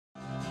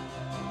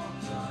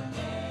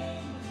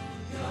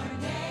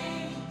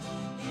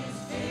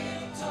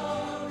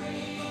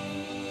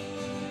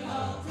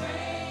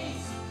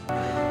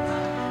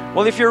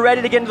Well, if you're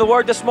ready to get into the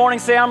Word this morning,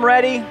 say, I'm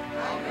ready.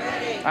 I'm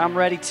ready. I'm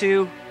ready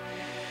too.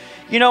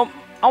 You know,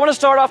 I want to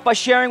start off by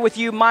sharing with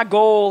you my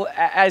goal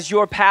as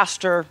your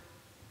pastor.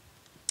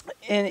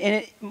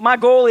 And my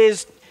goal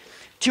is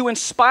to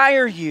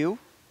inspire you,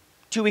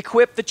 to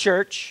equip the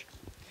church,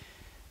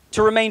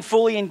 to remain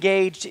fully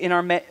engaged in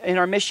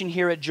our mission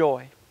here at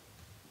Joy.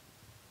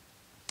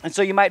 And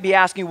so you might be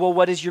asking, well,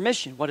 what is your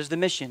mission? What is the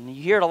mission?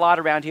 You hear it a lot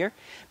around here,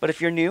 but if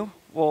you're new,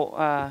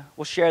 we'll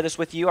share this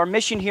with you. Our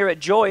mission here at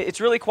Joy, it's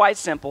really quite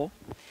simple,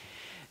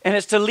 and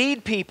it's to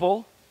lead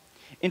people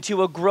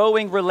into a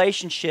growing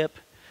relationship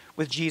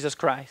with Jesus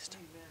Christ.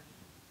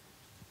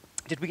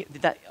 Amen.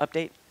 Did that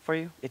update for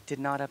you? It did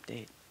not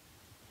update.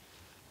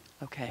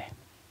 Okay.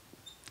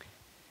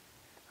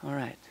 All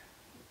right.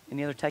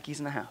 Any other techies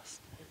in the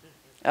house?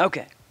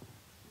 Okay.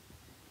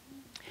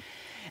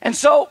 And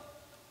so,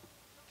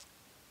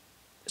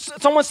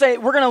 someone say,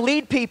 we're going to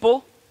lead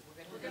people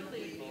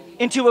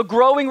into a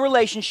growing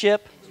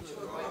relationship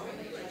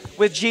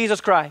with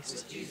Jesus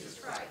Christ.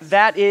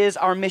 That is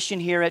our mission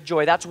here at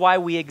Joy. That's why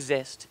we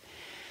exist.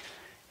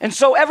 And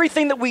so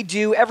everything that we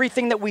do,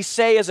 everything that we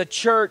say as a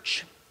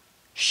church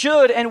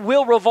should and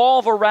will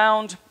revolve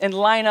around and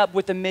line up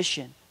with the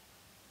mission.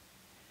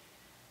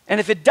 And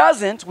if it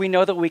doesn't, we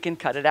know that we can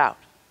cut it out.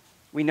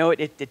 We know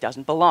it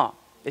doesn't belong.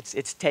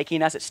 It's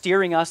taking us, it's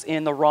steering us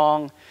in the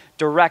wrong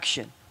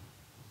direction.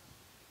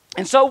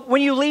 And so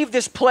when you leave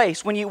this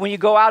place, when you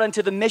go out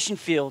into the mission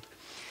field,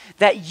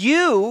 that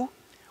you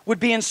would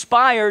be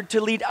inspired to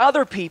lead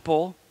other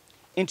people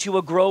into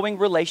a growing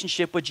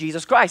relationship with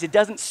Jesus Christ. It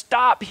doesn't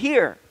stop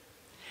here.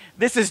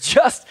 This is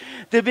just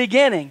the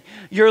beginning.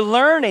 You're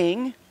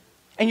learning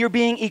and you're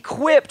being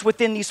equipped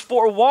within these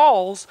four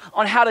walls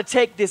on how to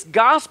take this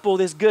gospel,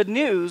 this good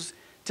news,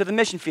 to the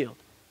mission field.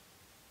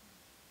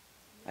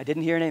 I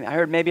didn't hear an amen. I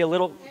heard maybe a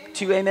little,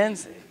 2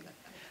 amens.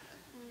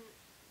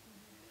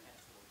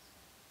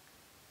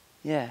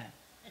 Yeah.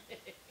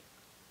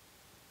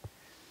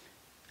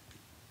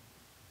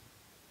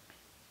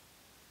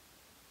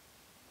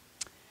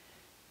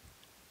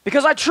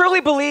 Because I truly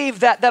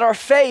believe that our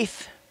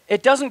faith,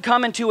 it doesn't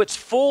come into its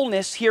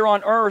fullness here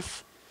on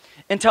earth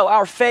until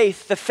our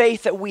faith, the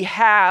faith that we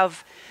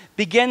have,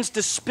 begins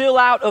to spill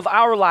out of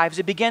our lives.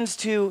 It begins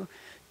to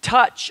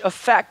touch,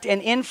 affect,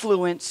 and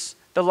influence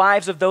the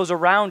lives of those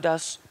around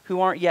us who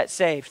aren't yet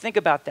saved. Think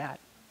about that.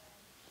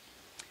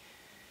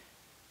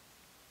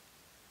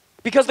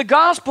 Because the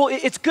gospel,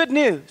 it's good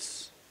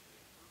news.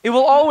 It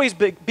will always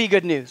be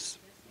good news.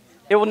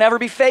 It will never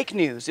be fake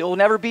news. It will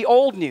never be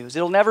old news.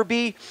 It will never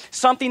be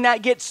something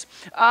that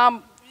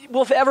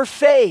will ever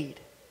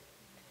fade.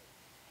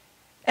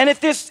 And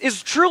if this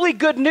is truly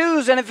good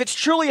news and if it's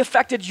truly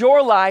affected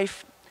your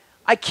life,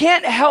 I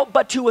can't help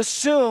but to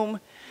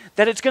assume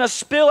that it's going to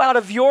spill out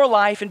of your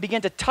life and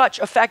begin to touch,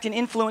 affect, and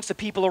influence the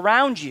people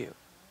around you.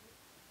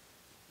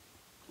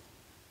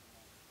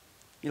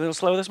 You a little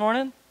slow this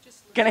morning?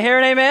 Can I hear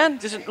an amen?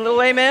 Just a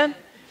little amen?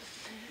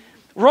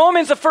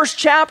 Romans, the first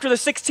chapter, the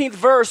 16th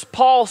verse,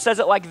 Paul says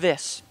it like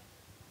this.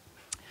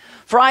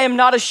 For I am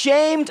not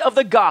ashamed of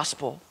the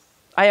gospel.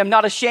 I am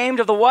not ashamed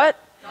of the what?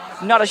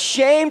 Gospel. Not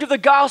ashamed of the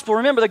gospel.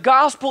 Remember, the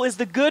gospel is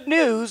the good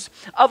news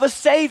of a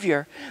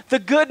Savior. The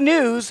good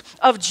news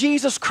of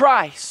Jesus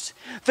Christ.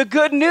 The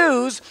good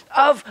news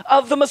of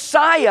the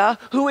Messiah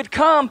who would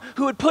come,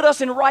 who would put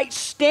us in right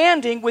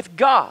standing with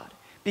God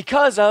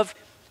because of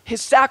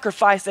his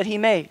sacrifice that he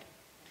made.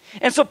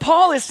 And so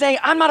Paul is saying,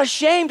 I'm not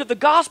ashamed of the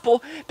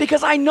gospel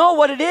because I know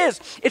what it is.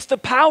 It's the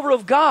power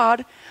of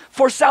God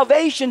for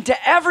salvation to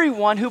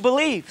everyone who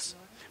believes.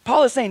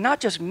 Paul is saying, not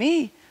just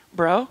me,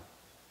 bro.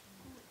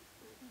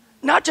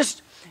 Not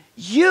just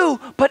you,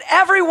 but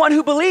everyone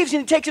who believes.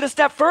 And he takes it a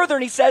step further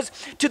and he says,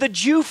 to the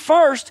Jew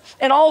first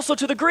and also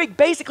to the Greek.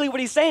 Basically what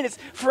he's saying is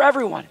for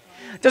everyone.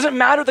 It doesn't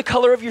matter the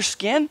color of your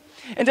skin.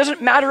 It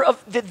doesn't matter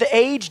of the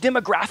age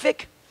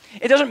demographic.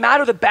 It doesn't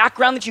matter the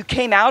background that you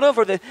came out of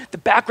or the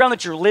background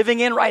that you're living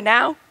in right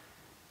now.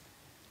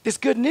 This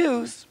good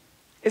news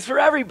is for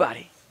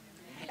everybody.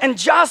 And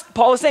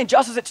Paul is saying,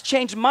 just as it's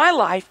changed my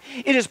life,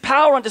 it is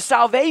power unto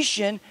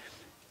salvation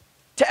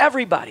to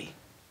everybody.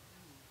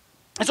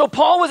 And so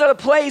Paul was at a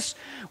place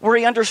where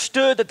he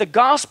understood that the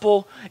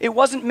gospel, it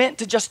wasn't meant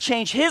to just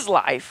change his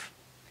life,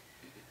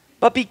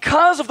 but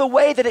because of the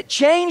way that it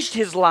changed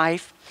his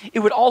life, it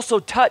would also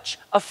touch,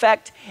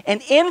 affect,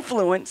 and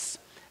influence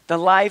the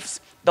lives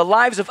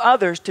of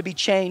others to be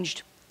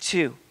changed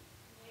too.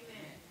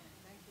 Amen.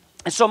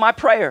 And so my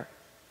prayer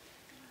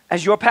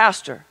as your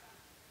pastor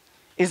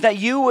is that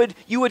you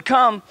would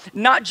come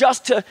not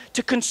just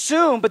to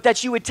consume, but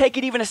that you would take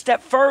it even a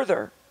step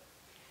further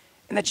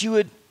and that you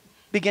would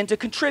begin to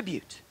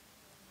contribute.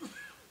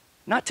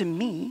 Not to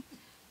me,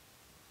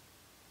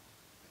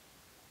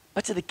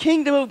 but to the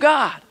kingdom of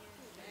God.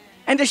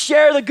 And to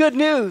share the good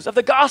news of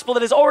the gospel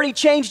that has already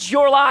changed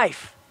your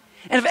life.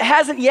 And if it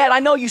hasn't yet, I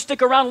know you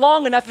stick around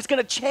long enough, it's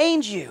going to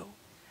change you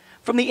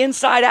from the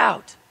inside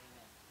out.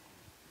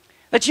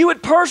 That you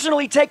would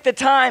personally take the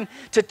time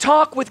to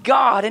talk with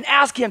God and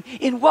ask him,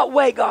 in what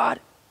way,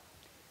 God,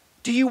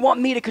 do you want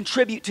me to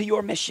contribute to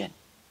your mission?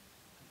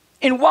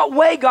 In what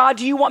way, God,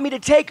 do you want me to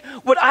take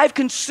what I've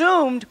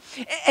consumed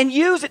and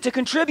use it to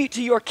contribute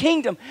to your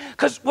kingdom?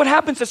 Because what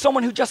happens to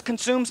someone who just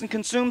consumes and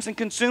consumes and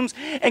consumes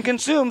and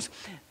consumes?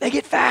 They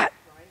get fat.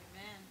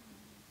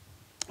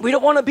 We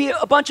don't want to be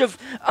a bunch of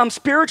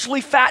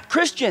spiritually fat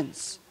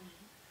Christians.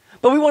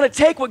 But we want to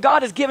take what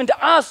God has given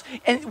to us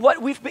and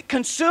what we've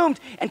consumed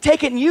and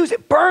take it and use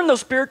it. Burn those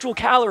spiritual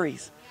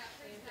calories.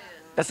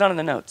 That's not in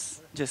the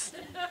notes.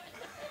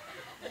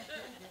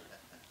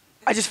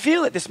 I just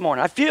feel it this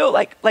morning. I feel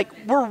like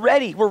we're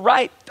ready. We're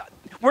right.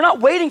 We're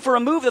not waiting for a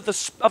move of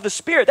the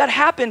Spirit. That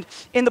happened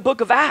in the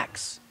book of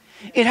Acts.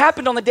 It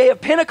happened on the day of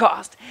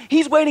Pentecost.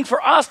 He's waiting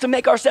for us to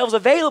make ourselves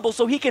available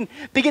so he can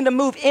begin to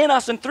move in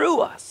us and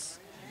through us.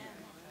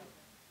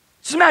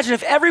 Just imagine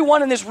if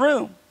everyone in this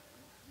room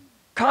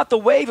caught the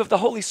wave of the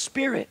Holy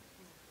Spirit.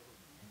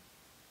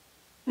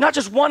 Not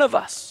just one of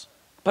us,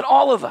 but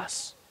all of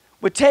us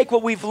would take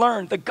what we've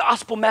learned, the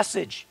gospel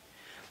message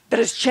that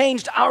has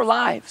changed our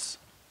lives,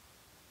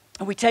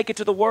 and we take it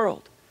to the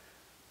world.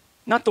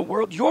 Not the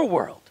world, your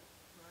world.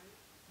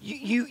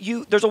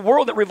 There's a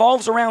world that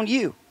revolves around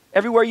you.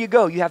 Everywhere you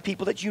go, you have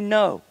people that you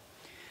know,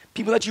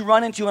 people that you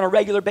run into on a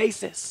regular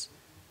basis.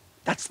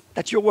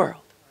 That's your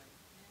world.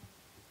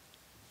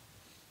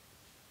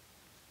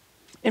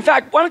 In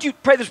fact, why don't you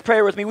pray this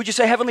prayer with me? Would you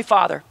say, Heavenly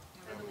Father,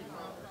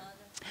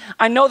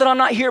 I know that I'm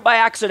not here by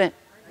accident,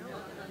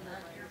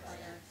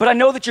 but I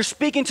know that you're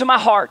speaking to my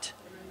heart.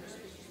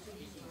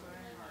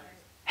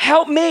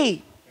 Help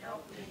me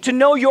to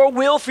know your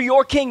will for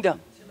your kingdom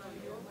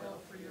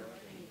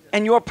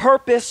and your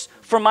purpose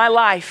for my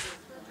life.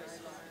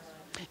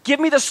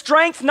 Give me the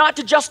strength not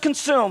to just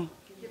consume,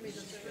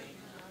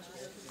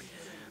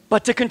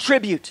 but to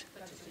contribute,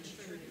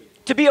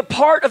 to be a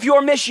part of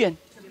your mission,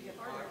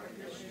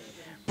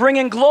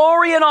 bringing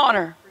glory and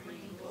honor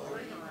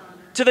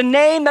to the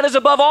name that is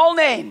above all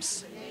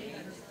names,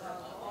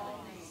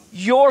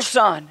 your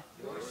Son,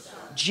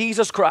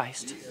 Jesus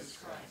Christ.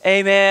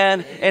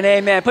 Amen and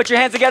amen. Put your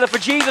hands together for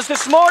Jesus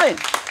this morning.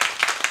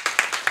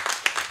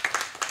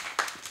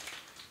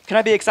 Can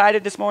I be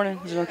excited this morning?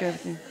 Is it okay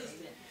with you?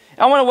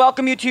 I want to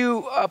welcome you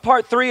to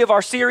part 3 of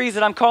our series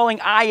that I'm calling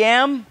I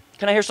Am.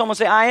 Can I hear someone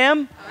say I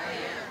am? I am.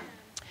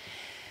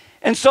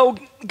 And so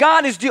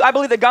I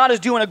believe that God is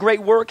doing a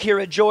great work here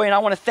at Joy, and I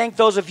want to thank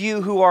those of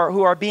you who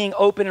are being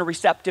open and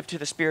receptive to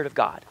the Spirit of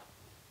God.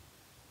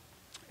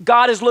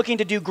 God is looking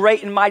to do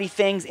great and mighty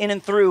things in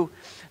and through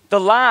the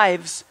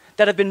lives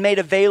that have been made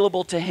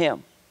available to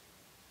him.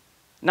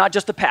 Not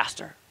just the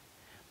pastor,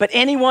 but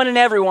anyone and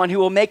everyone who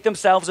will make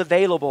themselves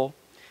available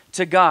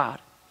to God,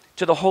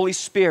 to the Holy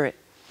Spirit.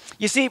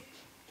 You see,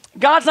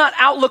 God's not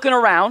out looking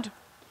around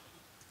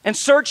and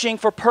searching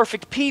for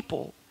perfect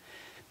people,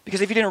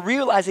 because if you didn't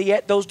realize it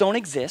yet, those don't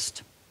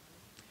exist.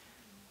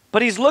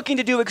 But he's looking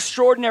to do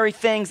extraordinary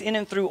things in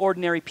and through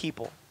ordinary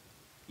people.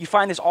 You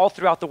find this all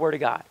throughout the Word of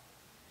God.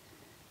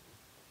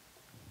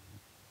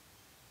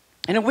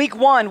 And in week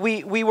 1,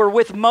 we were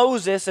with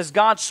Moses as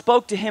God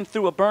spoke to him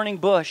through a burning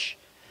bush,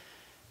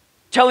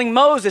 telling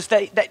Moses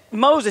that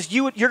Moses,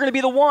 you're going to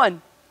be the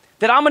one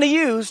that I'm going to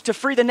use to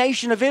free the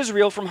nation of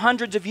Israel from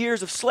hundreds of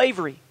years of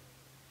slavery.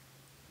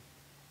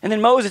 And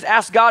then Moses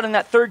asked God in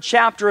that 3rd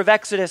chapter of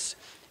Exodus,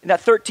 in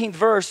that 13th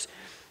verse,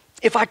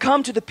 if I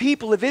come to the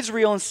people of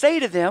Israel and say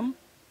to them,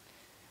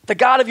 the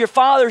God of your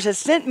fathers has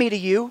sent me to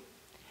you,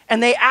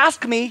 and they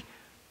ask me,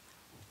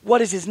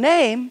 what is his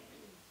name?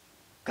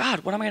 God,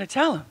 what am I going to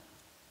tell them?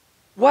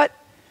 What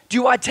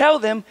do I tell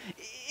them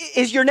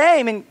is your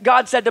name? And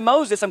God said to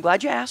Moses, I'm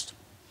glad you asked.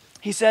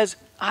 He says,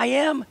 I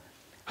am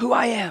who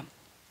I am.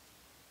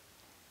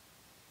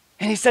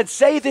 And he said,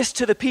 say this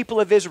to the people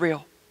of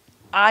Israel,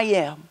 I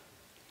am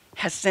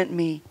has sent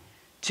me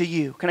to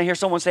you. Can I hear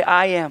someone say,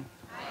 I am?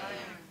 I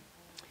am.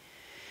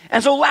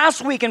 And so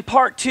last week in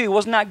part 2,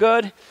 wasn't that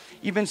good?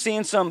 You've been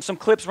seeing some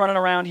clips running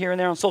around here and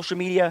there on social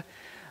media.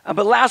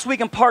 But last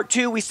week in part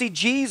 2, we see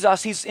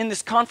Jesus, he's in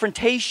this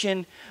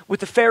confrontation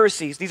with the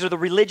Pharisees. These are the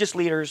religious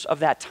leaders of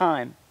that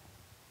time.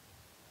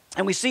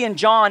 And we see in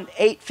John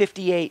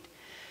 8:58,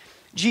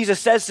 Jesus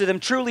says to them,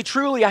 truly,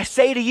 truly, I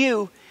say to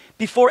you,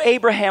 before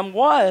Abraham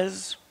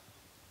was,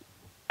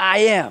 I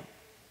am.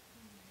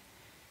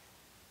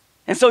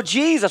 And so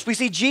we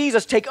see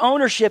Jesus take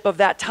ownership of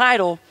that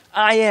title,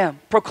 I am,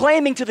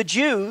 proclaiming to the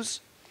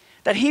Jews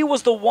that he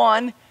was the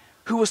one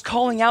who was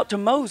calling out to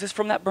Moses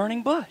from that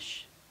burning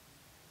bush.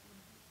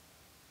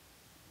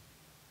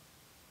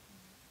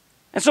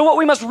 And so what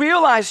we must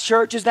realize,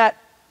 church, is that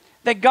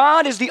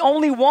God is the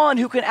only one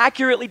who can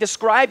accurately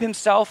describe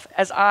himself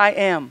as I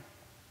am.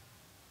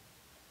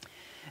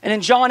 And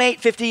in John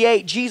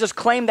 8:58, Jesus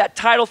claimed that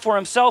title for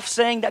himself,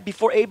 saying that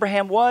before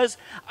Abraham was,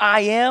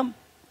 I am.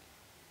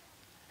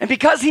 And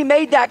because he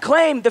made that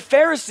claim, the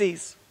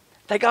Pharisees,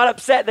 they got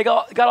upset. They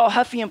got all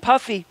huffy and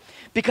puffy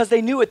because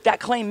they knew what that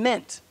claim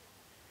meant.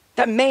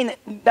 That meant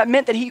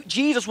that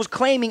Jesus was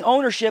claiming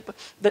ownership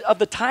of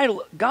the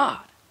title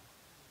God.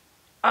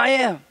 I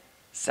am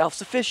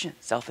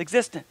self-sufficient,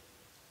 self-existent.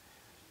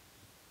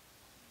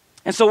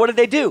 And so what did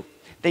they do?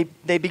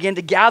 They began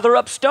to gather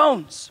up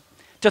stones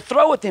to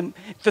throw at him,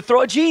 to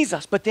throw at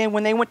Jesus. But then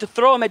when they went to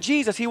throw him at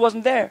Jesus, he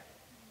wasn't there.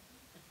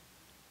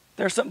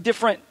 There are some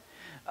different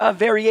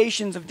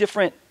variations of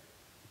different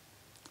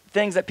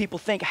things that people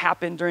think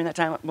happened during that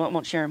time. I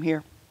won't share them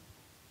here.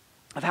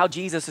 Of how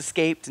Jesus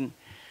escaped, and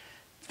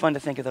it's fun to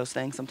think of those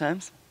things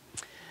sometimes.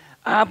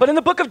 But in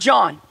the book of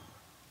John,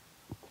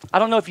 I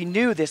don't know if you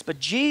knew this, but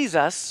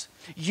Jesus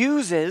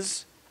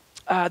uses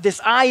this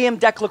I am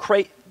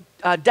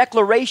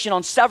declaration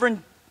on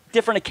 7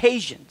 different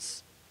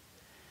occasions.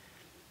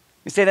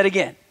 Let me say that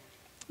again.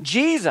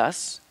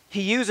 Jesus,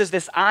 he uses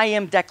this I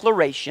am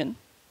declaration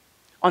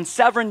on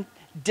 7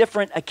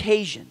 different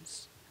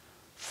occasions,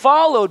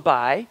 followed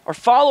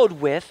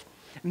with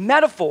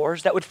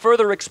metaphors that would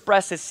further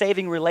express his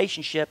saving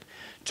relationship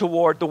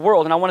toward the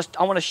world. And I want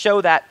to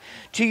show that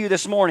to you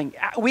this morning.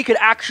 We could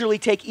actually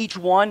take each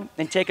one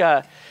and take do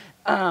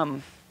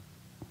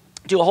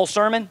a whole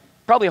sermon,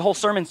 probably a whole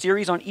sermon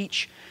series on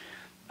each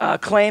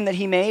claim that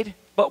he made.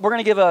 But I'm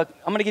going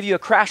to give you a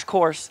crash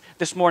course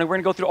this morning. We're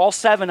going to go through all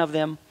 7 of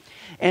them.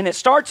 And it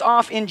starts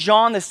off in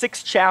John, the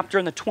 6th chapter,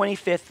 and the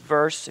 25th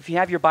verse. If you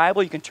have your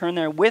Bible, you can turn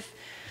there with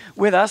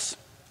us.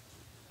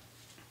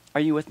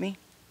 Are you with me?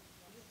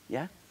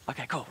 Yeah?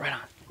 Okay, cool. Right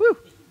on. Woo!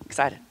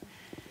 Excited.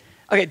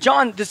 Okay,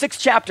 John, the 6th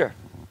chapter.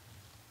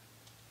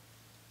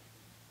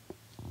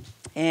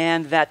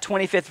 And that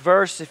 25th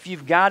verse, if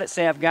you've got it,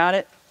 say, I've got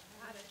it.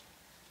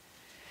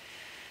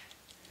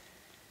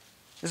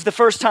 This is the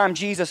first time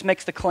Jesus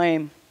makes the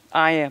claim,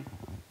 I am.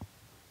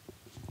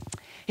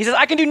 He says,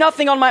 I can do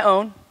nothing on my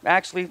own.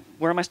 Actually,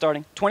 where am I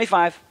starting?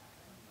 25.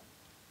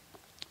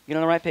 Get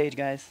on the right page,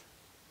 guys.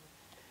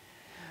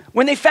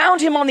 When they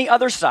found him on the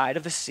other side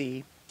of the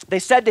sea, they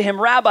said to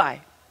him, Rabbi,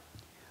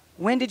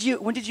 when did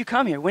you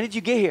come here? When did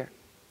you get here?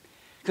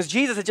 Because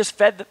Jesus had just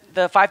fed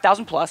the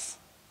 5,000 plus.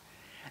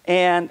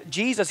 And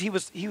Jesus, he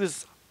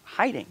was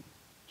hiding.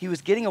 He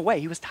was getting away.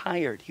 He was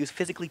tired. He was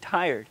physically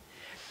tired.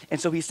 And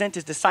so he sent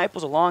his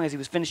disciples along as he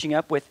was finishing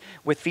up with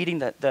feeding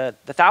the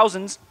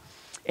thousands.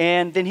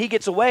 And then he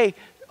gets away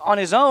on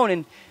his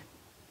own,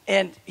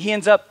 and he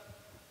ends up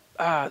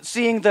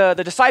seeing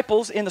the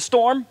disciples in the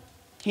storm.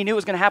 He knew it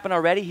was going to happen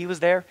already. He was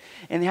there,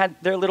 and they had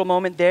their little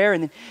moment there.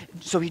 And then,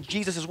 so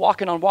Jesus is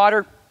walking on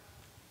water.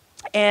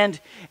 And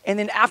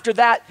then after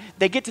that,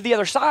 they get to the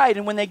other side.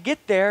 And when they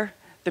get there,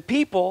 the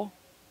people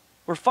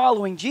were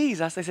following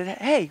Jesus. They said,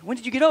 hey, when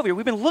did you get over here?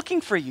 We've been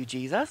looking for you,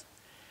 Jesus.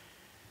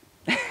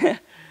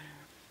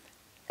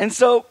 And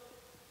so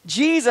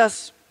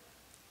Jesus,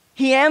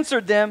 he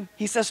answered them.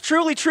 He says,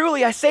 truly,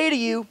 truly, I say to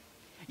you,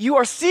 you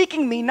are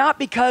seeking me not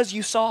because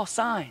you saw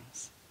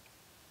signs.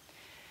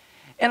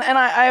 And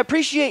I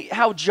appreciate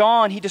how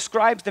John, he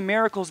describes the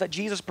miracles that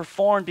Jesus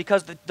performed,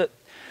 because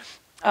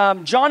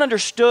John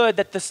understood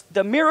that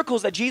the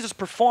miracles that Jesus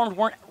performed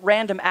weren't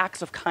random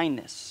acts of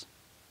kindness.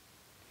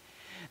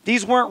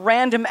 These weren't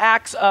random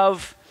acts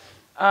of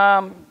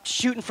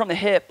shooting from the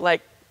hip,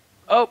 like,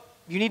 oh,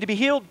 you need to be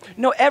healed.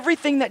 No,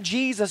 everything that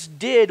Jesus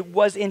did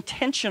was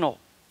intentional.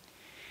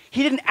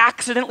 He didn't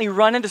accidentally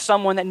run into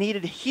someone that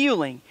needed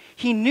healing.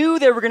 He knew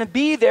they were going to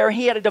be there.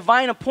 He had a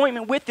divine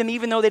appointment with them,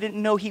 even though they didn't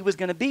know he was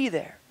going to be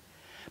there.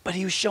 But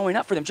he was showing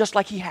up for them, just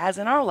like he has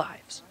in our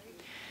lives.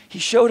 He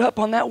showed up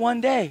on that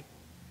one day.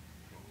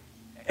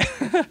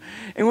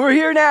 And we're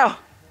here now.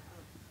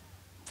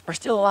 We're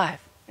still alive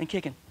and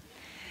kicking.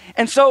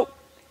 And so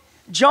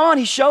John,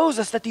 he shows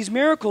us that these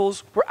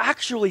miracles were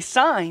actually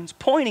signs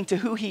pointing to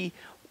who he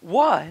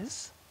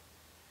was,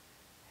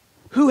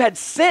 who had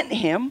sent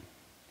him,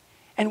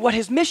 and what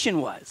his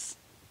mission was.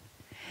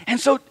 And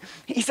so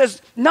he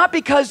says, not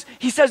because,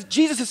 he says,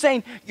 Jesus is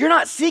saying, you're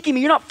not seeking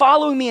me, you're not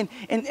following me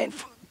and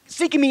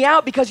seeking me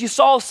out because you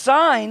saw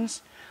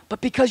signs,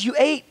 but because you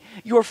ate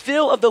your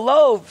fill of the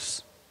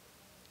loaves.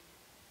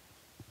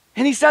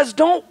 And he says,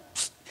 don't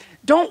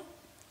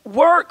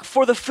work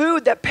for the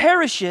food that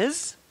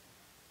perishes,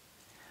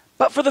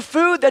 but for the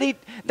food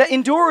that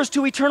endures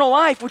to eternal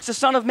life, which the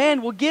Son of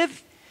Man will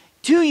give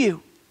to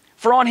you.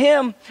 For on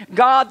him,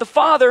 God the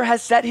Father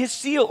has set his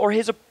seal, or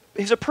his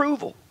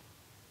approval.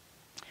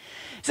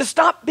 He says,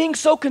 stop being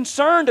so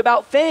concerned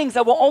about things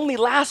that will only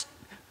last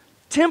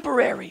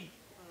temporary.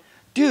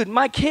 Dude,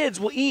 my kids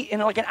will eat,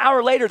 and like an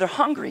hour later, they're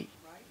hungry.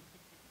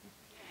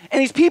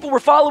 And these people were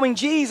following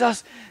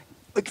Jesus,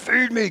 like,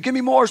 feed me, give me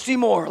more, see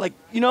more. Like,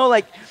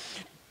 like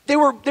they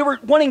were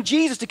wanting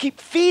Jesus to keep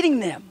feeding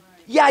them.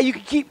 Yeah, you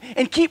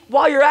can keep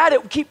while you're at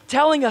it, keep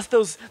telling us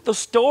those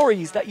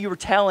stories that you were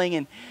telling.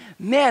 And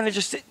man,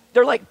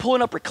 they're like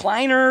pulling up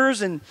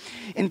recliners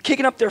and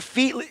kicking up their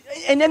feet.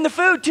 And then the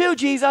food too,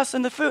 Jesus,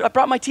 and the food. I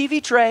brought my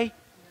TV tray.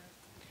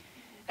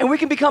 And we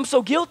can become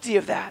so guilty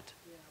of that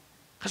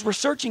because we're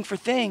searching for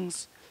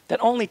things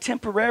that only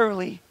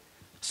temporarily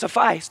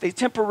suffice. They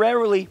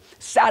temporarily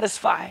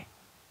satisfy.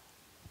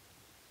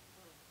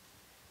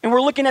 And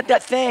we're looking at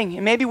that thing,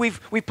 and maybe we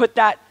put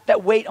that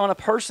weight on a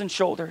person's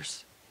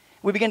shoulders.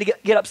 We begin to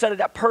get upset at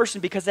that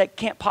person because they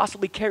can't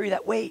possibly carry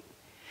that weight.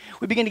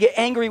 We begin to get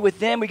angry with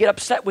them. We get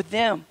upset with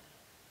them.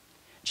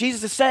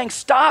 Jesus is saying,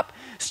 stop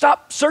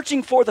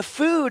searching for the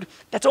food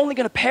that's only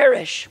going to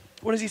perish.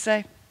 What does he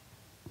say?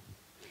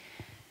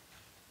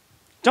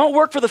 Don't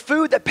work for the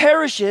food that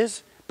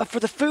perishes, but for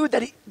the food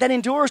that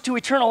endures to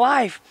eternal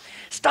life.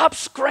 Stop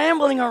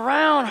scrambling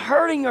around,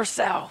 hurting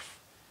yourself,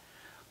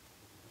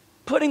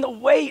 putting the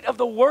weight of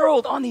the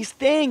world on these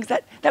things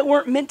that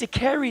weren't meant to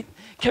carry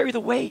the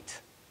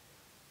weight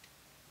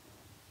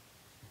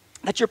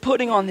that you're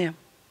putting on them.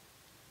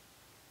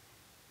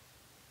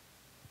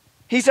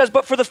 He says,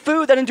 but for the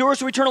food that endures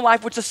to eternal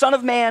life, which the Son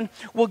of Man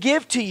will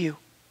give to you.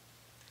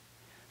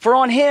 For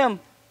on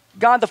him,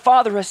 God the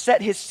Father has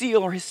set his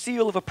seal, or his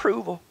seal of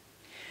approval.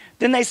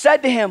 Then they said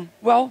to him,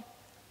 well,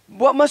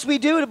 what must we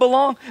do to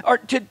belong, or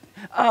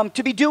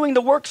to be doing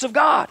the works of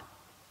God?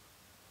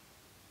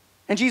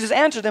 And Jesus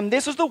answered them,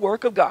 this is the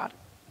work of God.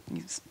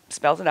 He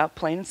spells it out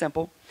plain and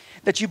simple,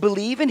 that you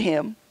believe in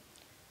him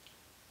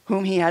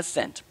whom he has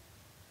sent.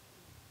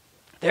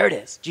 There it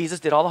is. Jesus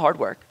did all the hard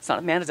work. The Son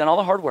of Man has done all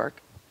the hard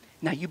work.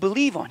 Now you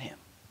believe on him.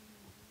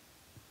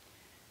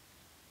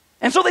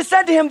 And so they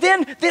said to him,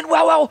 then,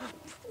 well,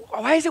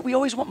 why is it we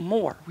always want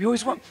more? We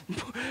always want,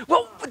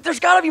 well, there's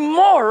got to be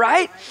more,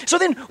 right? So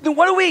then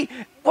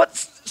what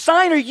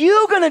sign are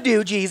you going to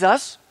do,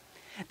 Jesus,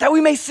 that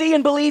we may see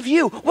and believe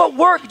you? What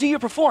work do you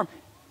perform?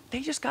 They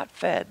just got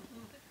fed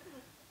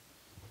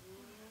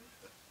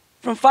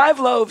from 5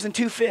 loaves and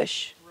 2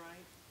 fish.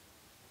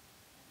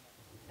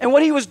 And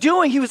what he was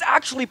doing, he was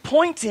actually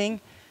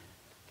pointing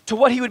to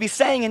what he would be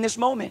saying in this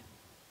moment.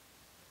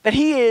 That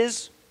he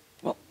is,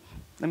 well,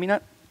 let me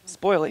not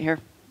spoil it here.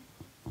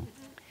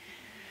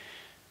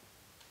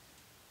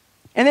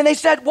 And then they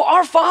said, well,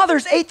 our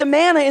fathers ate the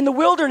manna in the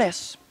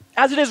wilderness,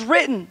 as it is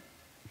written.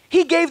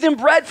 He gave them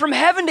bread from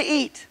heaven to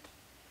eat.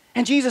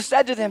 And Jesus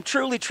said to them,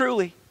 truly,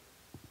 truly,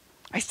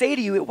 I say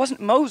to you, it wasn't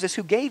Moses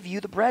who gave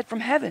you the bread from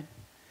heaven,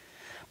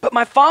 but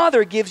my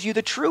Father gives you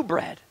the true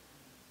bread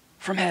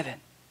from heaven.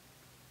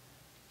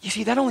 You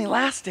see, that only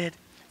lasted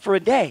for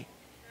a day.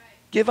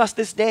 Give us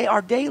this day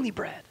our daily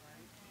bread.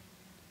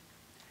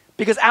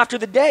 Because after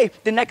the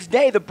next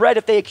day, the bread,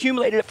 if they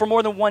accumulated it for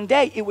more than one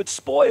day, it would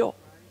spoil.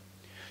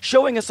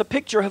 Showing us a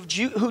picture of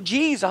who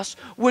Jesus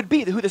would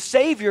be, who the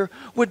Savior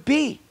would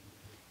be.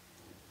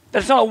 That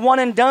it's not a one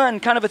and done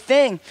kind of a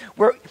thing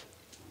where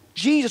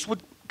Jesus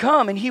would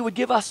come and he would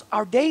give us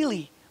our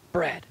daily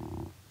bread.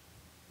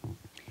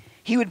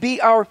 He would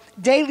be our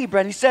daily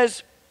bread. He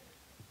says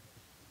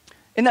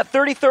in that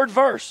 33rd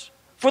verse,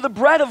 for the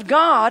bread of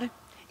God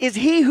is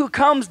he who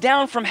comes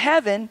down from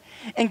heaven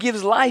and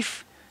gives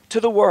life to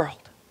the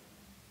world.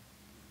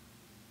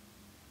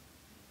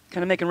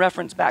 Kind of making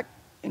reference back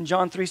in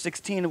John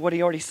 3:16 of what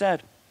he already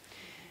said.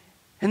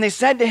 And they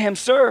said to him,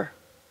 sir,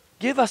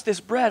 give us this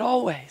bread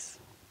always.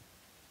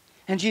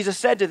 And Jesus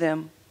said to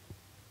them,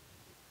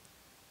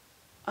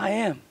 I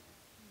am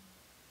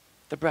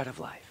the bread of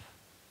life.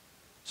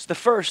 It's the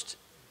first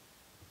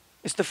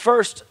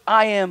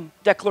I am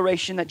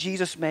declaration that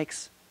Jesus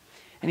makes.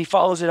 And he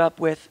follows it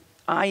up with,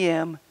 I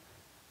am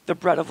the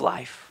bread of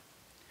life.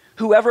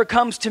 Whoever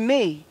comes to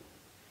me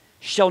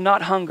shall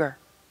not hunger,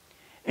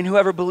 and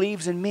whoever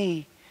believes in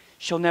me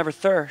shall never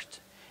thirst.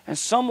 And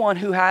someone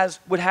who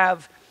would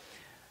have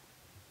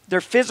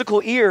their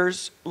physical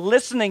ears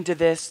listening to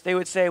this, they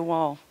would say,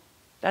 well,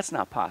 that's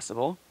not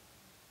possible.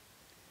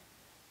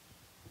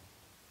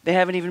 They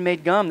haven't even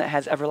made gum that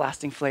has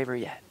everlasting flavor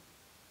yet.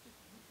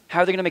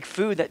 How are they going to make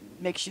food that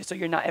makes you so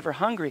you're not ever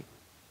hungry?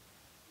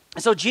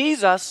 And so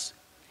Jesus,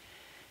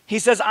 he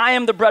says, I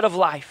am the bread of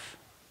life.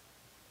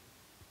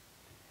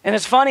 And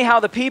it's funny how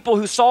the people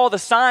who saw the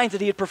signs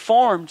that he had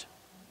performed,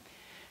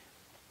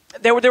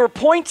 they were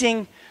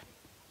pointing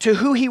to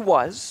who he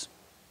was,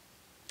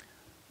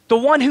 the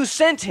one who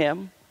sent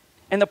him,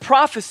 and the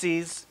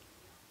prophecies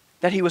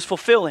that he was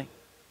fulfilling.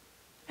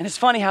 And it's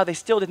funny how they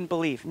still didn't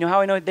believe. You know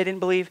how I know they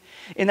didn't believe?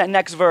 In that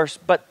next verse,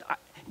 but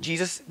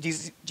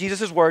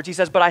Jesus' words, he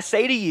says, but I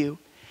say to you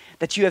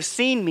that you have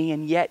seen me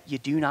and yet you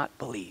do not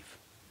believe.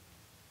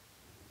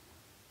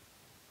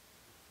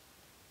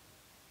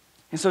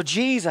 And so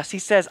Jesus, he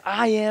says,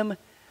 I am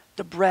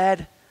the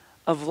bread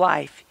of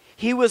life.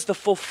 He was the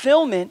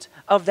fulfillment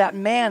of that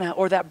manna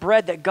or that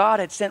bread that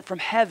God had sent from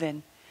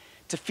heaven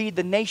to feed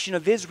the nation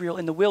of Israel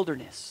in the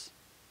wilderness.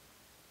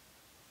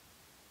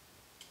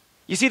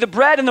 You see, the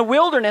bread in the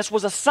wilderness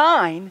was a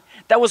sign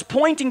that was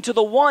pointing to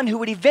the one who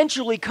would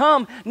eventually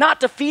come,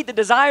 not to feed the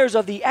desires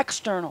of the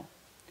external,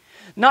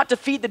 not to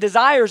feed the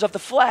desires of the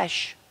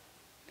flesh,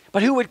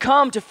 but who would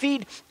come to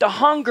feed the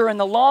hunger and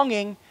the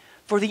longing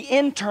for the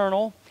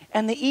internal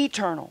and the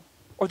eternal,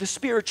 or the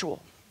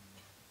spiritual.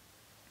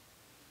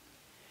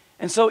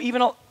 And so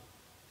even a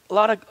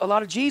lot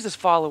of Jesus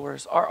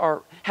followers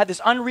had this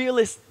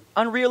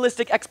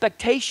unrealistic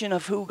expectation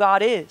of who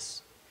God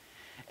is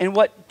and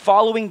what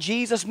following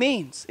Jesus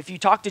means. If you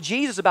talk to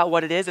Jesus about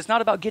what it is, it's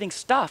not about getting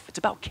stuff. It's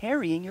about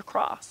carrying your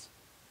cross.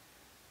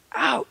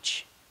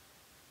 Ouch.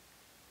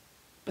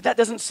 But that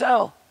doesn't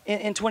sell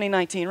in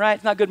 2019, right?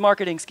 It's not a good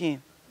marketing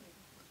scheme.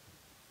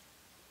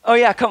 Oh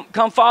yeah,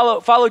 come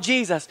follow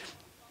Jesus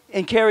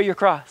and carry your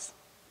cross.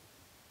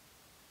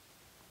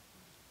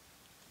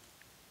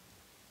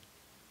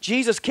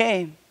 Jesus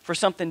came for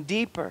something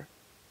deeper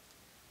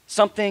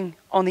something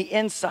on the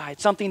inside,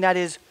 something that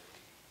is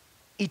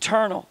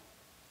eternal.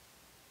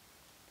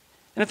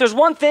 And if there's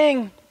one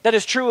thing that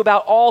is true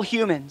about all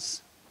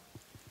humans,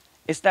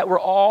 it's that we're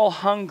all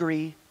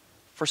hungry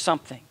for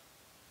something.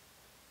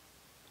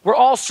 We're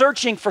all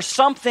searching for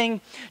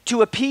something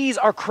to appease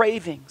our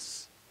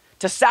cravings,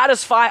 to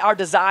satisfy our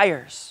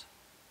desires.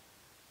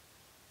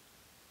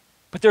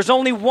 But there's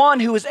only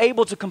one who is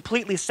able to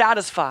completely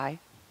satisfy,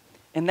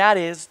 and that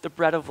is the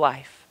bread of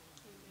life.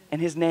 And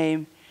his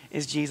name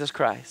is Jesus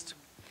Christ.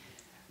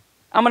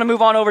 I'm going to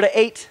move on over to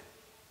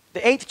the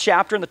 8th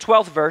chapter and the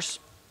 12th verse.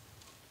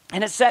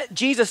 And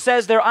Jesus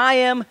says there, I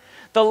am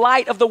the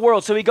light of the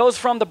world. So he goes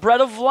from the bread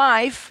of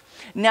life.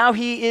 Now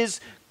he is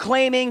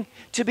claiming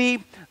to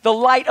be the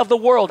light of the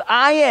world.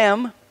 I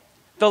am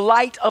the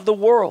light of the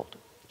world.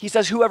 He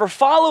says, whoever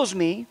follows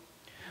me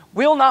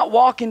will not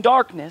walk in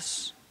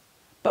darkness,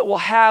 but will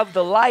have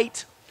the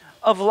light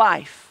of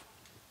life.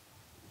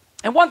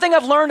 And one thing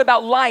I've learned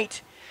about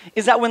light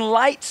is that when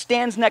light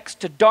stands next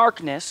to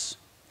darkness,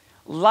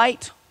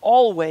 light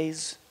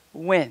always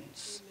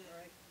wins.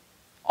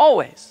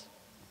 Always.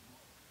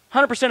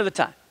 100% of the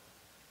time.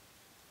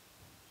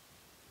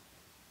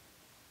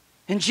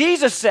 And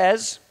Jesus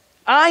says,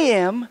 I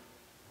am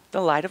the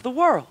light of the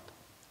world.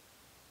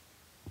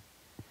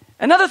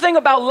 Another thing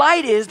about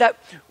light is that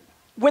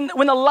when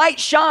the light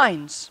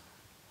shines,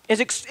 it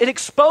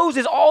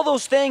exposes all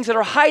those things that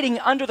are hiding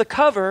under the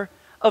cover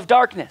of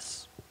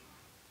darkness.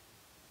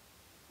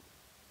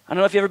 I don't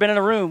know if you've ever been in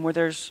a room where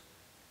there's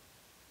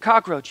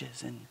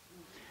cockroaches and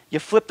you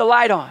flip the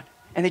light on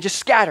and they just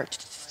scatter.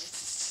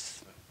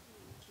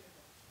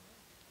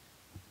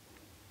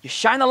 You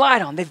shine the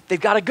light on,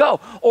 they've got to go.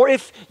 Or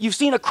if you've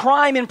seen a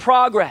crime in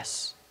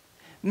progress,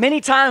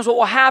 many times what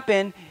will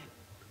happen,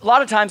 a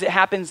lot of times it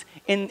happens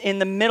in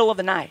the middle of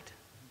the night.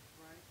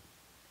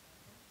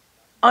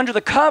 Under the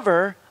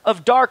cover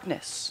of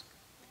darkness.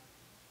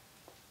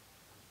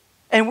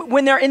 And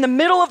when they're in the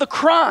middle of the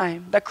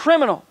crime, that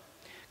criminal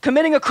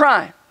committing a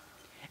crime,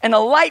 and the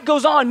light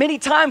goes on, many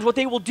times what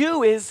they will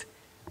do is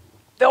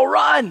they'll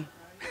run.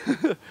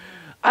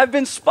 I've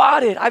been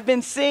spotted, I've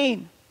been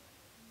seen.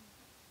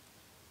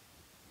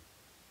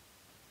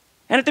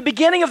 And at the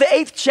beginning of the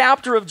 8th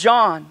chapter of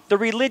John, the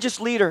religious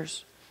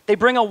leaders, they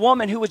bring a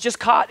woman who was just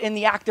caught in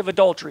the act of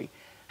adultery.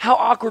 How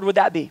awkward would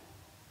that be?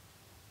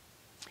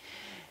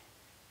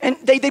 And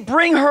they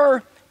bring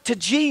her to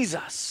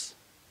Jesus.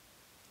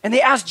 And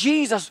they ask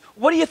Jesus,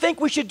 what do you think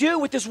we should do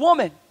with this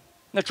woman?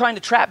 And they're trying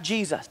to trap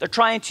Jesus. They're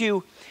trying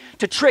to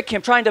trick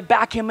him, trying to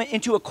back him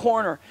into a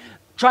corner,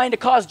 trying to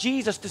cause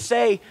Jesus to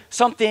say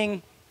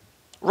something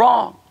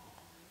wrong,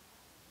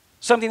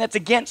 something that's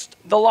against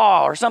the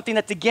law or something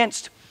that's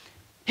against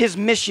his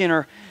mission,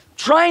 or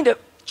trying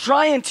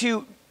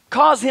to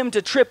cause him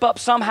to trip up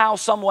somehow,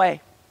 some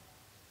way.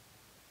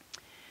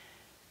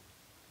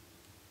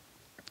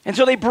 And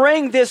so they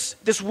bring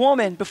this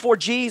woman before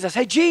Jesus.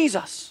 Hey,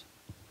 Jesus,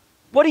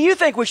 what do you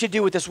think we should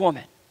do with this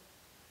woman?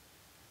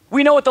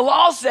 We know what the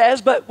law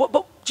says, but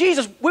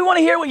Jesus, we want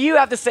to hear what you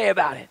have to say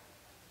about it.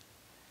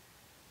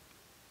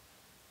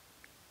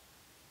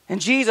 And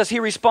Jesus, he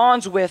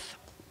responds with,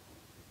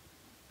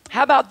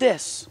 how about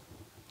this?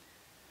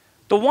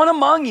 The one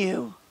among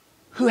you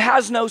who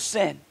has no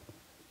sin,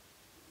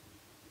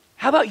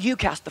 how about you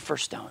cast the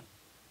first stone?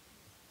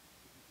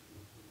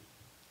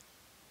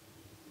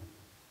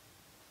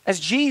 As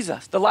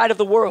Jesus, the light of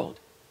the world,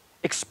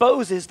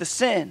 exposes the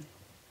sin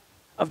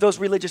of those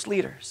religious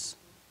leaders,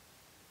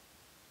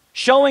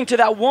 showing to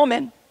that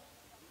woman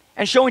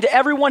and showing to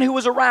everyone who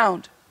was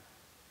around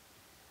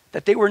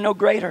that they were no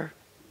greater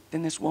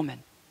than this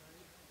woman.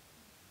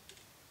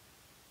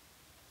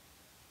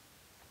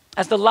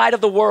 As the light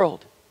of the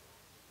world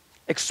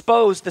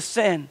exposed the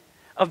sin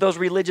of those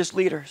religious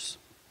leaders.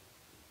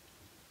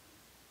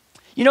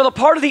 You know, the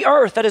part of the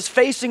earth that is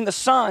facing the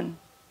sun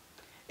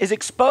is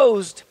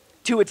exposed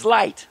to its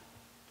light.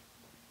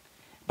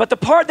 But the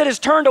part that is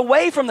turned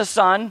away from the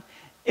sun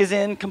is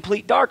in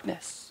complete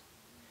darkness.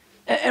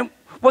 And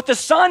what the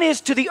sun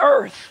is to the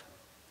earth,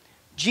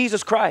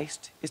 Jesus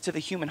Christ is to the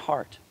human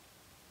heart.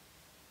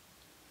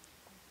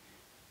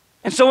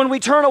 And so when we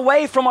turn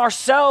away from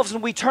ourselves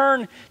and we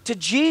turn to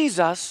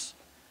Jesus,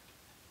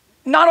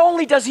 not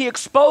only does he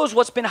expose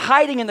what's been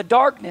hiding in the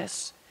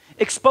darkness,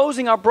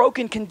 exposing our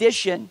broken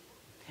condition,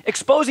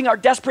 exposing our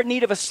desperate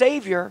need of a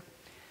Savior,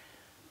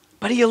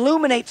 but he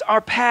illuminates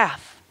our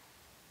path,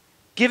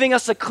 giving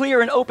us a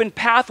clear and open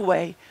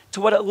pathway to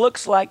what it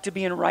looks like to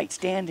be in right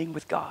standing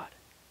with God.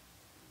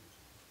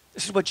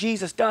 This is what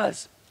Jesus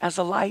does as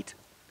the light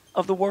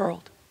of the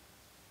world.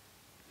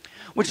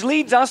 Which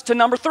leads us to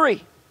number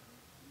 3.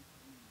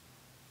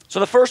 So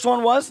the first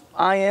one was,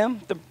 I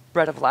am the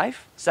bread of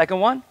life.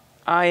 Second one,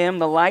 I am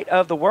the light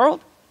of the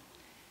world.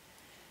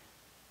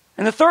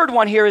 And the third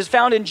one here is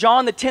found in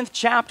John the 10th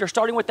chapter,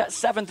 starting with that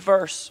 7th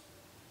verse.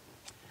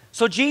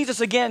 So Jesus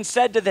again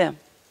said to them,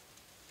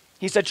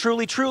 he said,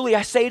 truly, truly,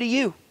 I say to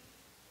you,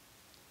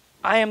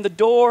 I am the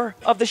door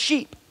of the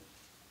sheep.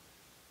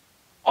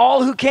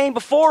 All who came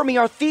before me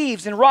are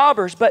thieves and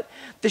robbers, but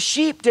the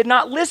sheep did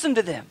not listen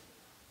to them.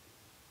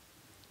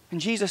 And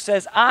Jesus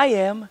says, I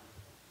am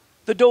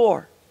the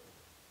door.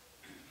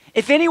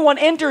 If anyone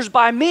enters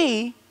by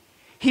me,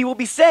 he will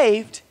be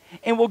saved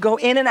and will go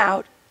in and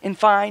out and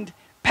find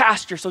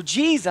pasture. So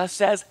Jesus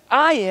says,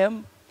 I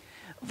am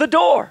the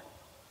door.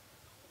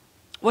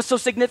 What's so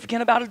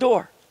significant about a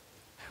door?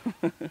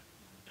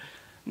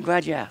 I'm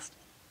glad you asked.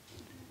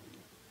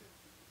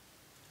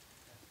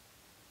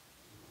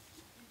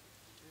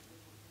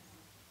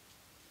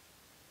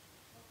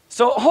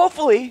 So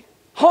hopefully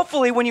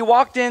when you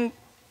walked in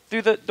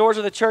through the doors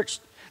of the church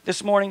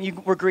this morning, you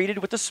were greeted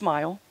with a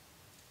smile.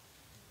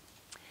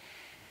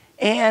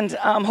 And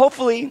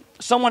hopefully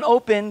someone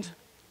opened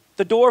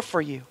the door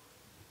for you.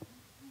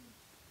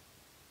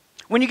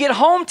 When you get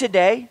home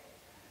today,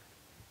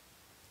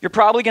 you're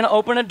probably going to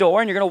open a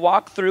door and you're going to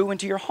walk through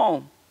into your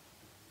home.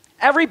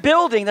 Every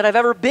building that I've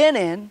ever been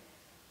in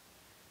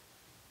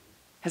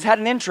has had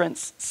an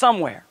entrance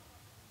somewhere.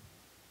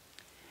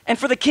 And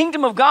for the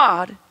kingdom of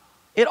God,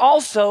 it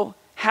also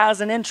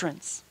has an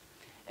entrance.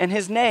 And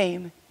his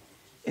name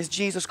is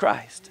Jesus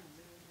Christ.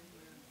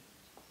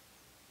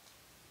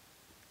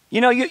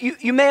 You know,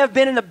 you may have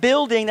been in a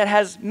building that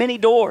has many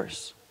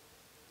doors.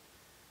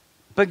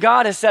 But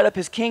God has set up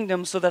his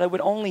kingdom so that it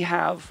would only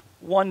have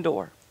one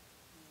door.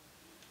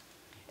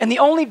 And the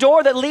only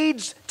door that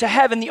leads to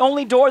heaven, the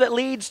only door that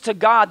leads to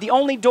God, the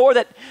only door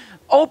that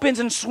opens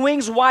and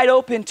swings wide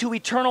open to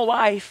eternal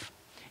life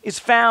is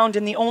found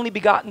in the only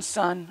begotten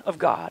Son of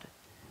God,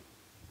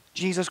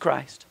 Jesus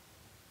Christ.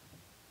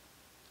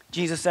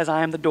 Jesus says,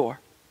 I am the door.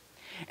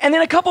 And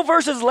then a couple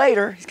verses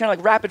later, he's kind of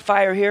like rapid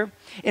fire here.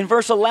 In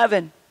verse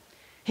 11,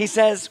 he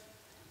says,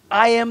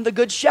 I am the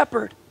good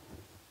shepherd.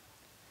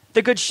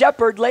 The good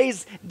shepherd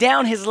lays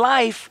down his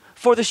life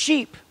for the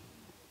sheep.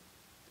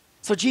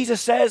 So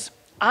Jesus says,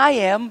 I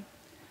am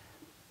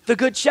the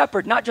good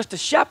shepherd. Not just a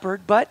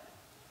shepherd, but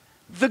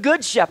the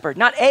good shepherd.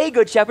 Not a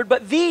good shepherd,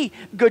 but the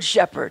good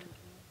shepherd.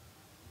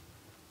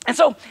 And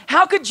so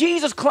how could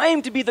Jesus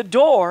claim to be the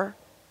door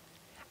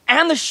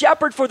and the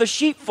shepherd for the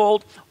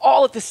sheepfold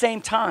all at the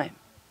same time?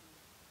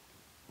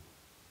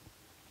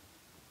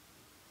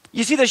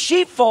 You see, the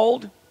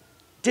sheepfold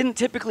didn't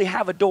typically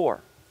have a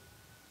door.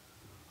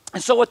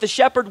 And so what the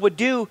shepherd would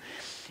do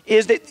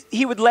is that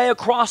he would lay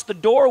across the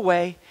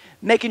doorway,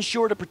 making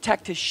sure to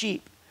protect his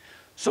sheep.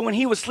 So when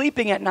he was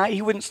sleeping at night,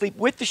 he wouldn't sleep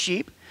with the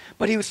sheep,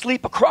 but he would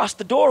sleep across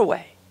the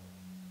doorway.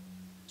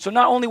 So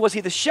not only was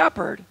he the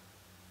shepherd,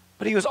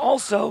 but he was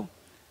also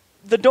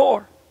the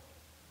door.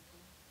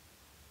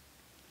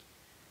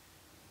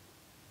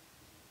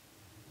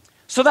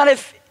 So that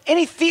if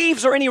any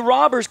thieves or any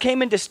robbers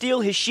came in to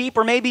steal his sheep,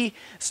 or maybe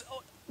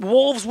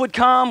wolves would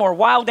come or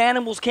wild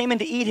animals came in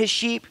to eat his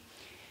sheep,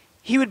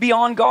 he would be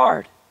on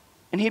guard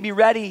and he'd be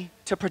ready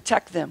to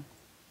protect them.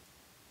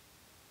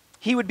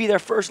 He would be their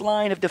first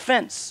line of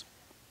defense.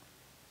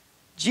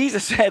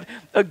 Jesus said,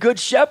 a good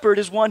shepherd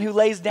is one who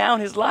lays down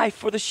his life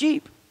for the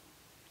sheep.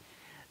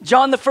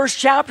 John, the first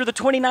chapter, the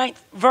 29th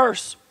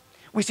verse,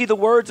 we see the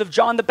words of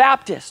John the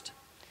Baptist.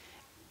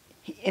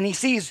 And he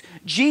sees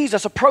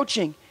Jesus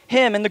approaching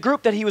him and the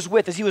group that he was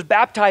with as he was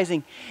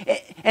baptizing.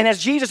 And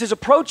as Jesus is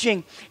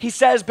approaching, he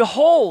says,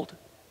 behold,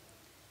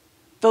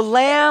 the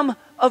Lamb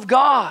of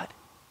God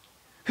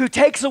who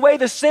takes away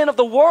the sin of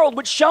the world,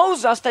 which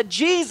shows us that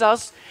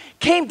Jesus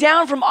came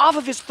down from off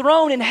of his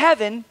throne in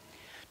heaven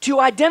to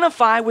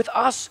identify with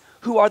us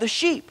who are the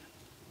sheep.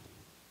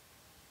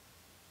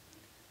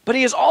 But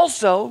he is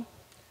also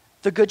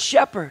the good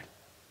shepherd.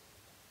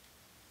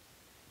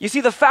 You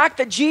see, the fact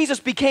that Jesus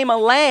became a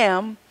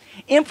lamb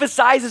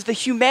emphasizes the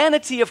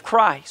humanity of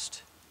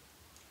Christ.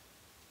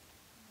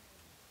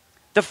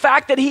 The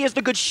fact that he is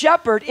the good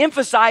shepherd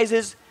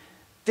emphasizes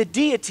the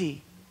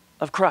deity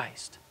of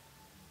Christ.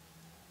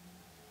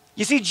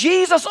 You see,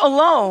 Jesus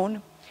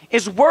alone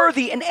is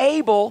worthy and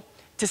able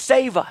to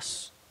save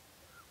us.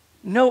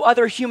 No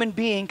other human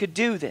being could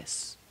do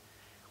this,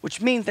 which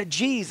means that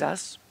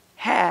Jesus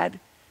had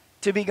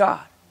to be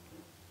God.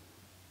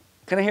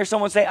 Can I hear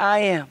someone say, I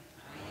am?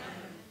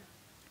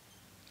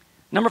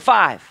 Number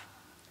 5.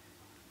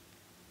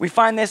 We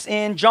find this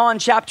in John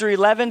chapter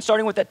 11,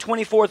 starting with that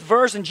 24th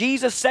verse. And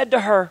Jesus said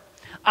to her,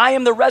 I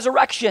am the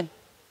resurrection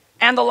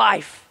and the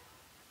life.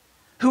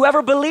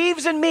 Whoever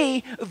believes in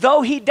me,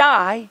 though he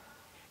die,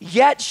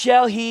 yet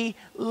shall he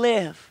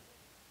live.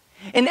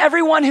 And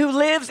everyone who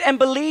lives and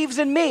believes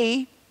in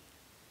me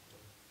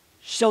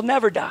shall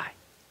never die.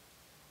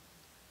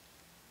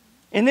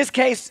 In this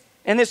case,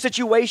 in this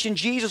situation,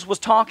 Jesus was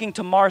talking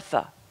to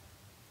Martha.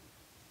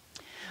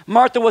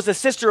 Martha was the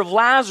sister of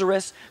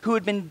Lazarus who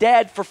had been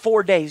dead for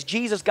 4 days.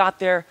 Jesus got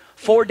there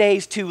 4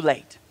 days too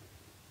late.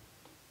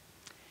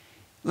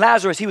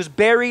 Lazarus, he was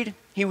buried.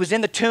 He was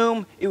in the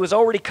tomb. It was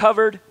already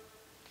covered.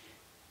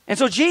 And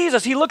so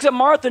Jesus, he looks at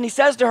Martha and he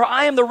says to her,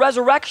 I am the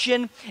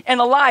resurrection and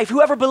the life.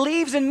 Whoever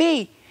believes in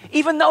me,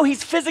 even though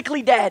he's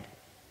physically dead,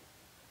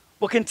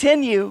 will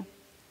continue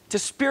to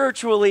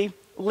spiritually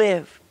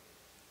live.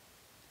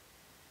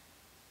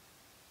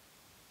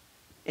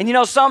 And you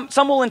know, some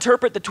will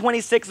interpret the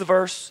 26th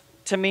verse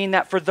to mean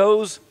that for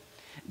those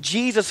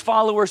Jesus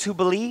followers who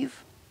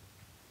believe,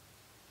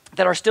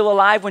 that are still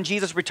alive when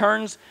Jesus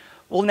returns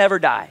will never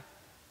die.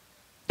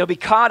 They'll be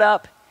caught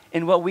up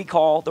in what we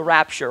call the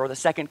rapture or the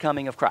second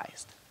coming of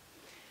Christ.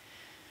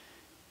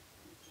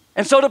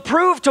 And so to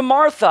prove to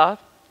Martha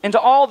and to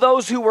all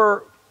those who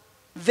were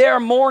there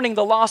mourning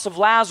the loss of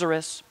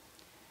Lazarus,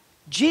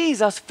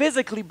 Jesus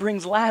physically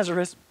brings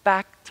Lazarus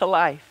back to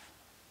life.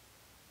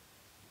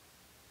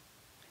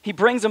 He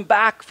brings him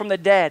back from the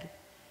dead.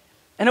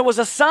 And it was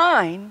a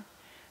sign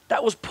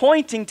that was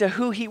pointing to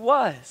who he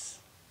was.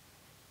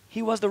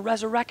 He was the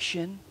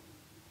resurrection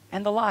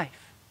and the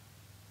life.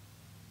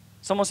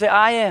 Someone say,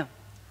 I am.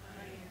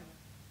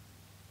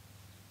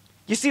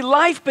 You see,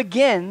 life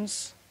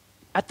begins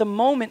at the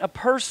moment a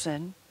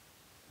person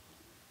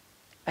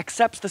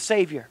accepts the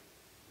Savior.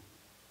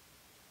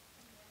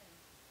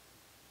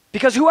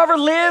 Because whoever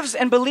lives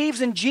and believes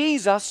in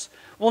Jesus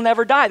will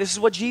never die. This is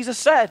what Jesus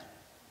said.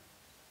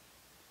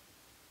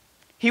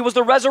 He was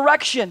the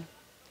resurrection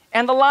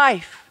and the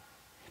life.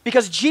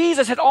 Because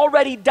Jesus had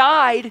already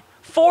died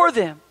for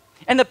them.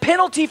 And the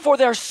penalty for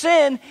their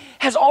sin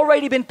has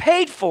already been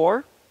paid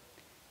for.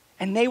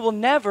 And they will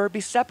never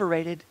be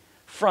separated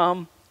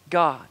from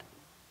God.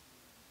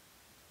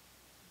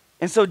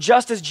 And so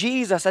just as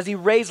Jesus, as he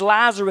raised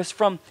Lazarus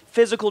from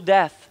physical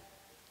death,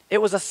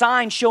 it was a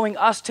sign showing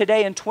us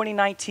today in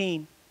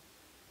 2019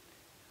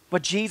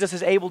 what Jesus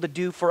is able to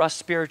do for us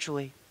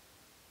spiritually.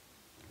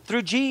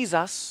 Through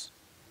Jesus,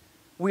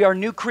 we are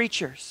new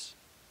creatures.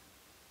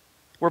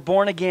 We're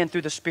born again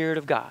through the Spirit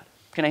of God.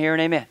 Can I hear an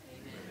amen?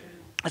 Amen.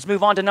 Let's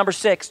move on to number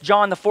 6,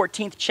 John the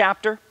 14th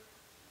chapter.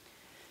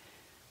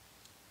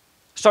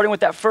 Starting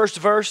with that first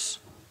verse.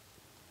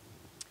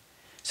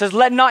 It says,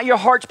 let not your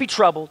hearts be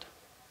troubled.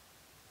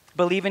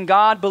 Believe in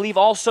God, believe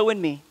also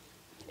in me.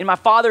 In my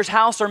Father's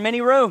house are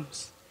many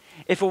rooms.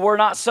 If it were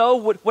not so,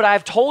 would I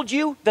have told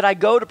you that I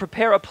go to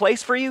prepare a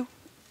place for you?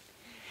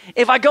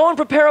 If I go and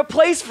prepare a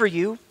place for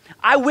you,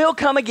 I will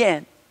come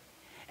again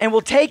and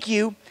will take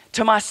you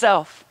to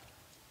myself,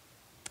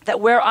 that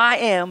where I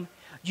am,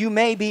 you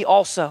may be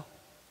also.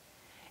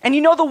 And you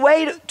know the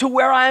way to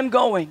where I am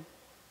going.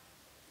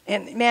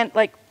 And man,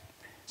 like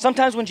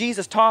sometimes when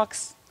Jesus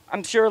talks,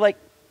 I'm sure like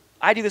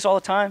I do this all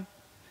the time.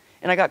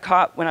 And I got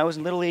caught when I was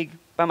in Little League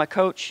by my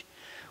coach,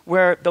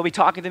 where they'll be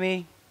talking to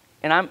me,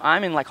 and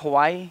I'm in like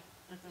Hawaii,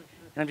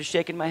 and I'm just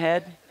shaking my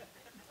head.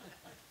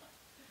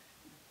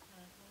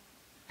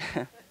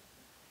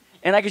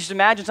 And I can just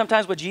imagine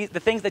sometimes what the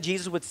things that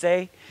Jesus would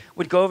say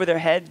would go over their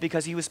heads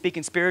because he was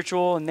speaking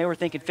spiritual and they were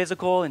thinking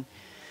physical.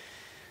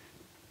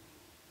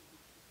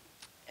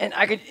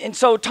 And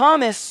so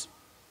Thomas,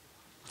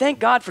 thank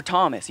God for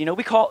Thomas. You know,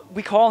 we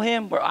call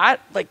him, I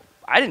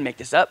didn't make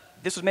this up.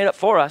 This was made up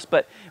for us,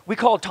 but we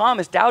call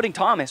Thomas Doubting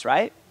Thomas,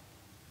 right?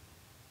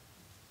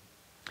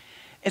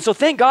 And so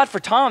thank God for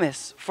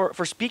Thomas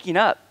for speaking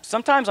up.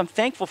 Sometimes I'm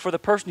thankful for the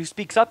person who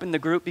speaks up in the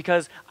group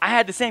because I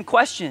had the same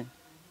question.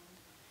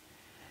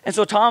 And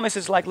so Thomas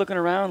is like looking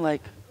around,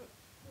 like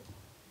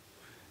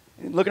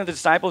looking at the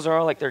disciples are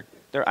all like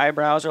their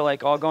eyebrows are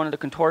like all going into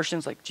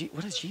contortions, like,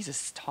 what is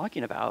Jesus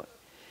talking about?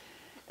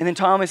 And then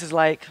Thomas is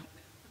like,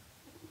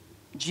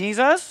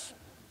 Jesus,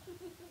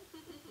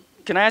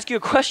 can I ask you a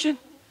question?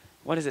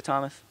 What is it,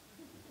 Thomas?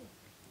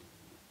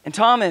 And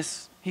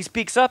Thomas, he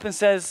speaks up and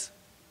says,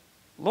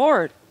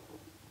 Lord,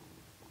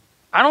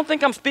 I don't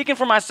think I'm speaking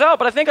for myself,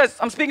 but I think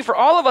I'm speaking for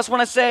all of us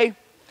when I say,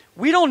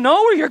 we don't know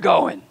where you're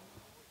going.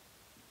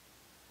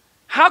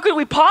 How could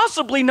we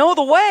possibly know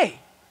the way?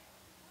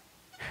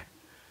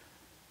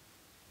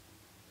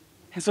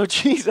 And so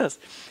Jesus,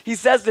 he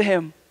says to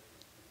him,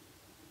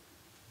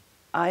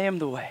 I am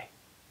the way,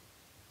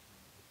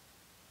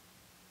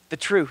 the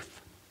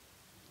truth,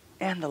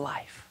 and the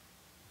life.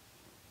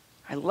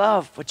 I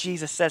love what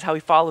Jesus says, how he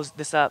follows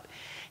this up.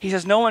 He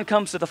says, no one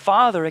comes to the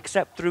Father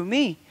except through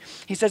me.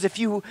 He says, if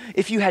you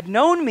had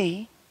known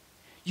me,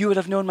 you would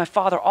have known my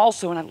Father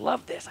also. And I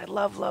love this. I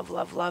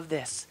love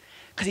this.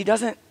 Because he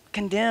doesn't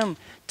condemn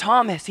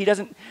Thomas. He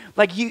doesn't,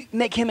 like, you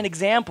make him an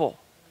example.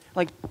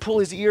 Like, pull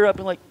his ear up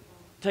and, like,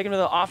 take him to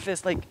the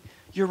office. Like,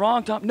 you're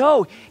wrong, Tom.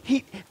 No,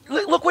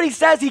 look what he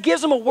says. He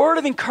gives him a word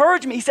of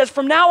encouragement. He says,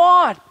 from now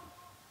on,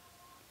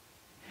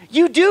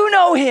 you do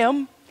know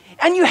him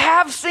and you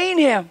have seen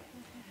him.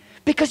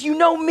 Because you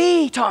know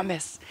me,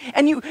 Thomas.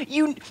 And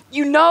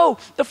you know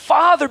the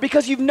Father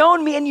because you've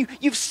known me and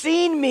you've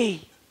seen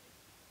me.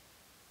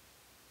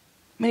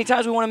 Many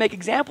times we want to make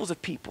examples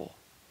of people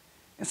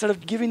instead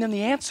of giving them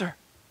the answer.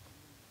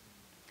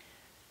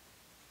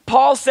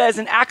 Paul says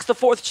in Acts the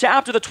 4th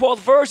chapter, the 12th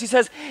verse, he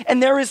says,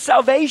 and there is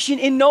salvation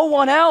in no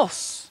one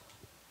else.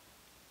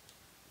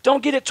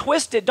 Don't get it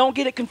twisted. Don't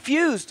get it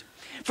confused.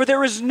 For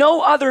there is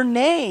no other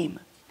name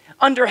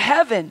under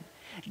heaven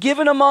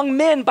given among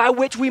men by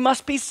which we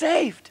must be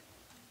saved.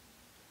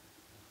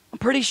 I'm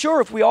pretty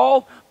sure if we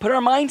all put our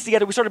minds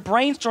together, we started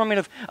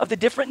brainstorming of the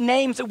different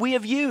names that we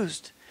have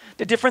used,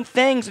 the different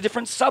things, the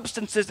different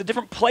substances, the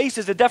different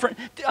places, the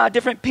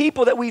different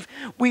people that we've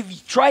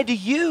tried to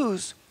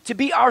use to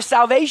be our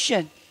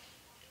salvation.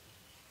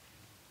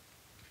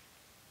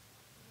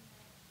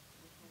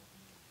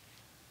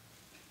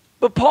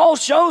 But Paul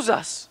shows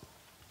us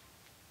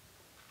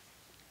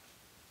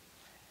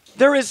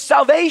There is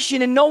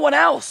salvation in no one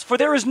else, for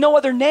there is no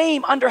other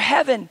name under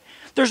heaven.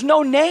 There's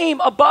no name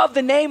above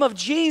the name of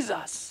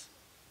Jesus.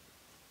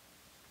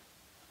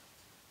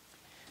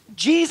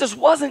 Jesus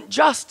wasn't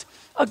just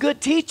a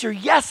good teacher.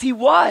 Yes, he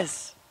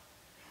was.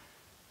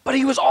 But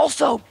he was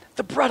also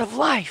the bread of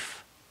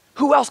life.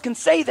 Who else can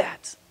say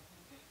that?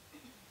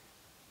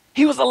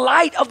 He was the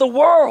light of the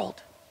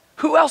world.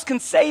 Who else can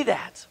say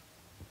that?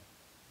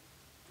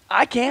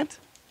 I can't.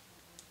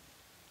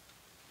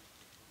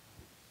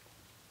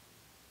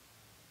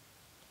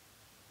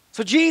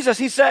 So Jesus,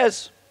 he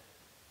says,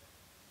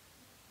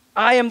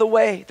 I am the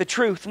way, the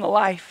truth, and the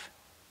life.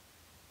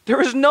 There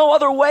is no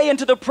other way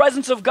into the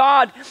presence of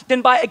God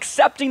than by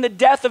accepting the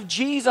death of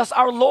Jesus,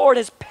 our Lord,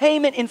 as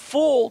payment in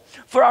full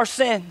for our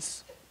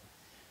sins.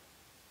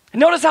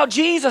 Notice how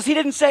Jesus, he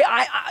didn't say,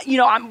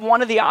 I'm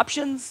one of the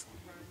options.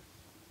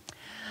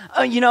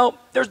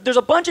 There's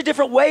a bunch of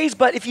different ways,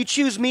 but if you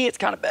choose me, it's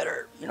kind of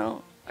better.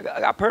 I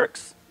got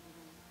perks.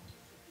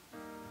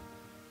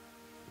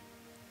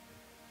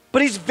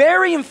 But he's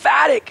very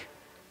emphatic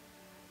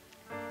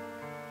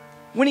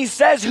when he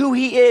says who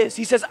he is.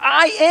 He says,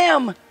 I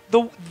am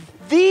the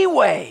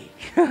way.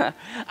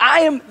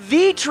 I am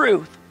the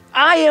truth.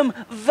 I am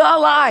the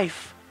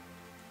life.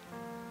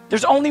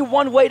 There's only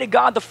one way to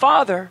God the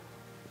Father,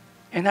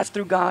 and that's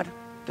through God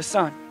the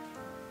Son.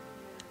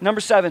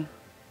 Number 7.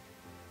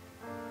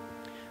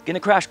 Getting a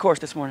crash course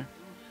this morning.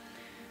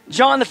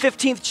 John, the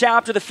 15th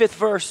chapter, the 5th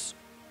verse.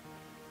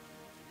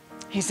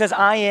 He says,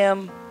 I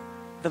am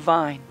the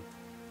vine.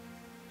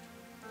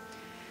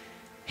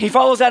 He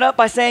follows that up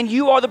by saying,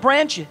 you are the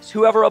branches.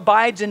 Whoever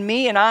abides in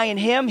me and I in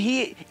him,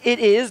 it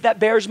is that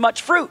bears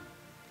much fruit.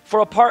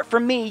 For apart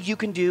from me, you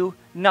can do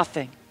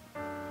nothing.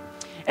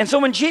 And so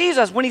when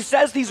he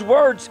says these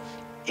words,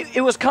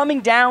 it was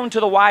coming down to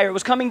the wire. It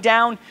was coming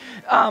down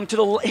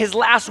to his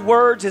last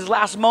words, his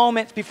last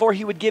moments before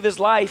he would give his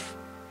life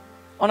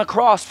on a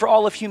cross for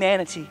all of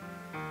humanity.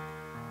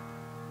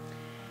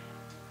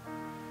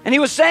 And he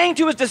was saying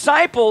to his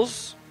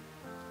disciples,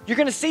 you're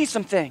going to see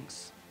some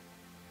things.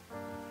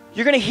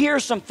 You're going to hear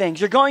some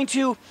things. You're going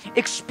to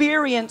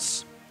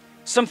experience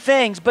some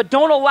things, but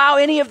don't allow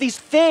any of these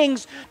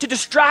things to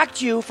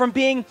distract you from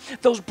being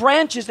those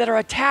branches that are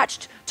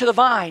attached to the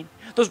vine,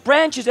 those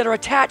branches that are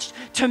attached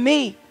to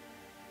me.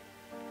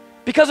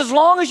 Because as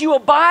long as you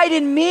abide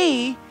in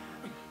me,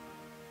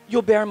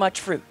 you'll bear much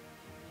fruit.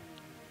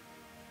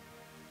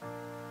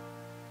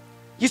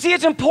 You see,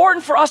 it's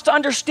important for us to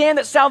understand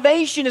that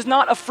salvation is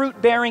not a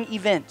fruit-bearing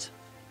event.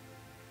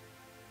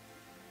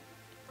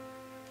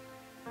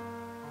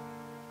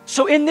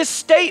 So in this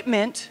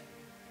statement,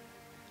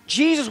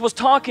 Jesus was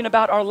talking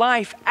about our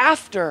life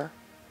after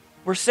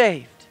we're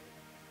saved.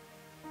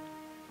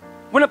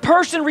 When a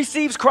person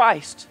receives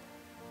Christ,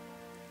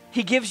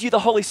 he gives you the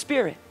Holy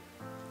Spirit.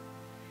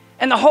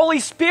 And the Holy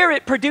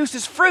Spirit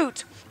produces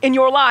fruit in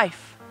your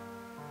life.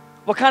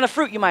 What kind of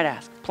fruit, you might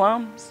ask?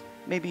 Plums?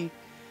 Maybe,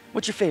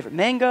 what's your favorite?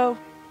 Mango?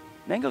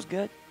 Mango's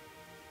good.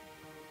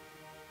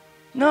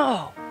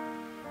 No.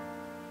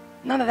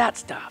 None of that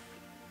stuff.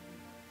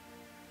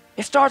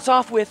 It starts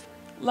off with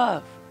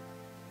love.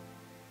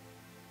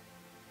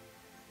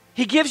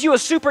 He gives you a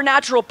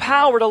supernatural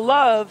power to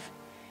love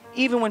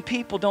even when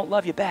people don't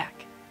love you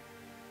back.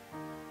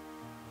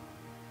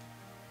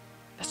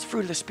 That's the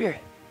fruit of the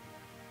Spirit.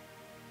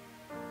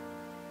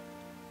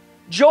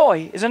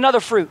 Joy is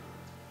another fruit.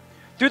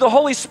 Through the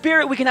Holy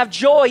Spirit, we can have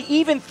joy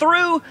even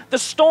through the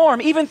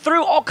storm, even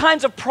through all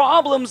kinds of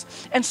problems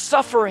and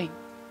suffering.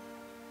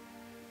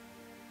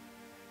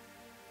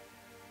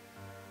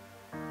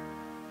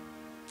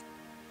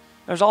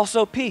 There's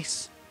also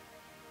peace.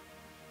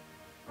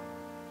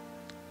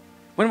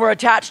 When we're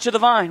attached to the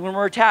vine, when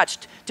we're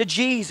attached to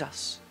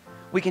Jesus,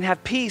 we can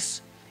have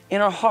peace in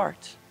our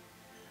heart.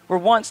 Where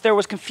once there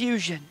was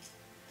confusion,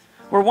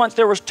 where once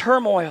there was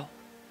turmoil,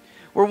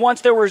 where once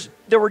there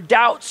were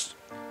doubts,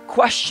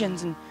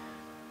 questions, and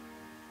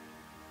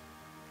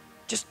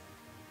just,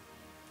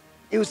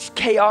 it was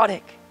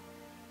chaotic.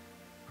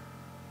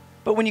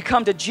 But when you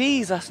come to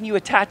Jesus and you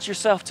attach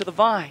yourself to the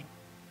vine,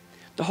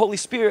 the Holy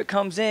Spirit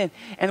comes in,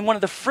 and one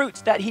of the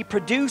fruits that he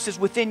produces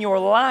within your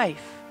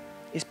life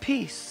is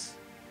peace.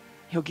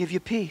 He'll give you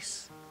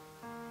peace.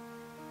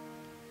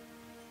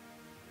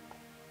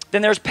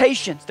 Then there's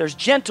patience, there's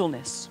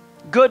gentleness,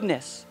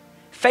 goodness,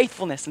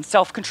 faithfulness, and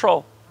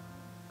self-control.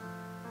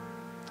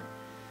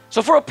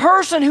 So for a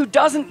person who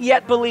doesn't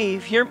yet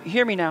believe,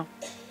 hear me now.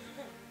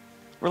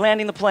 We're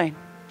landing the plane.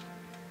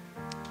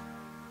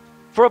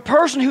 For a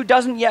person who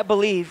doesn't yet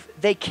believe,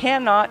 they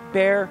cannot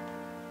bear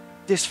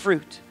this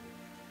fruit.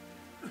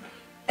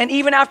 And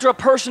even after a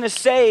person is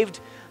saved,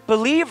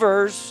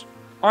 believers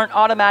aren't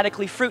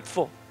automatically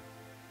fruitful.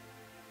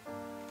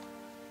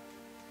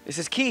 This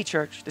is key,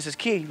 church. This is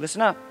key.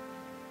 Listen up.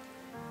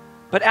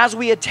 But as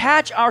we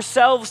attach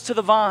ourselves to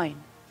the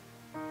vine,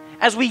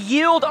 as we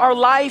yield our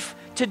life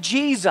to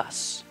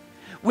Jesus,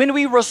 when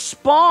we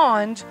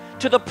respond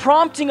to the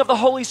prompting of the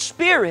Holy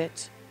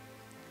Spirit,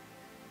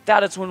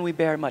 that is when we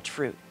bear much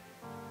fruit.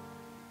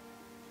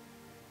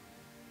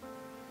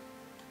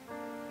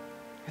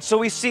 And so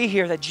we see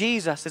here that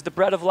Jesus is the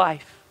bread of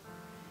life.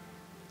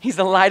 He's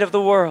the light of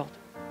the world.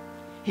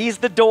 He's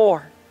the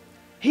door.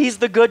 He's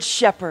the good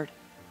shepherd.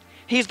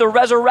 He's the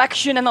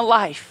resurrection and the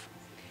life.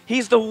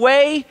 He's the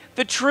way,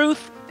 the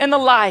truth, and the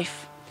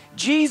life.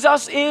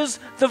 Jesus is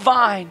the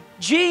vine.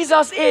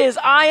 Jesus is,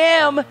 I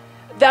am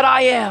that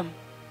I am.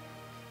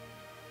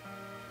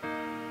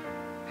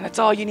 And that's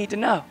all you need to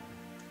know.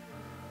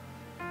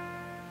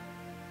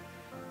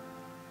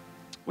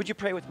 Would you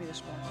pray with me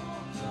this morning?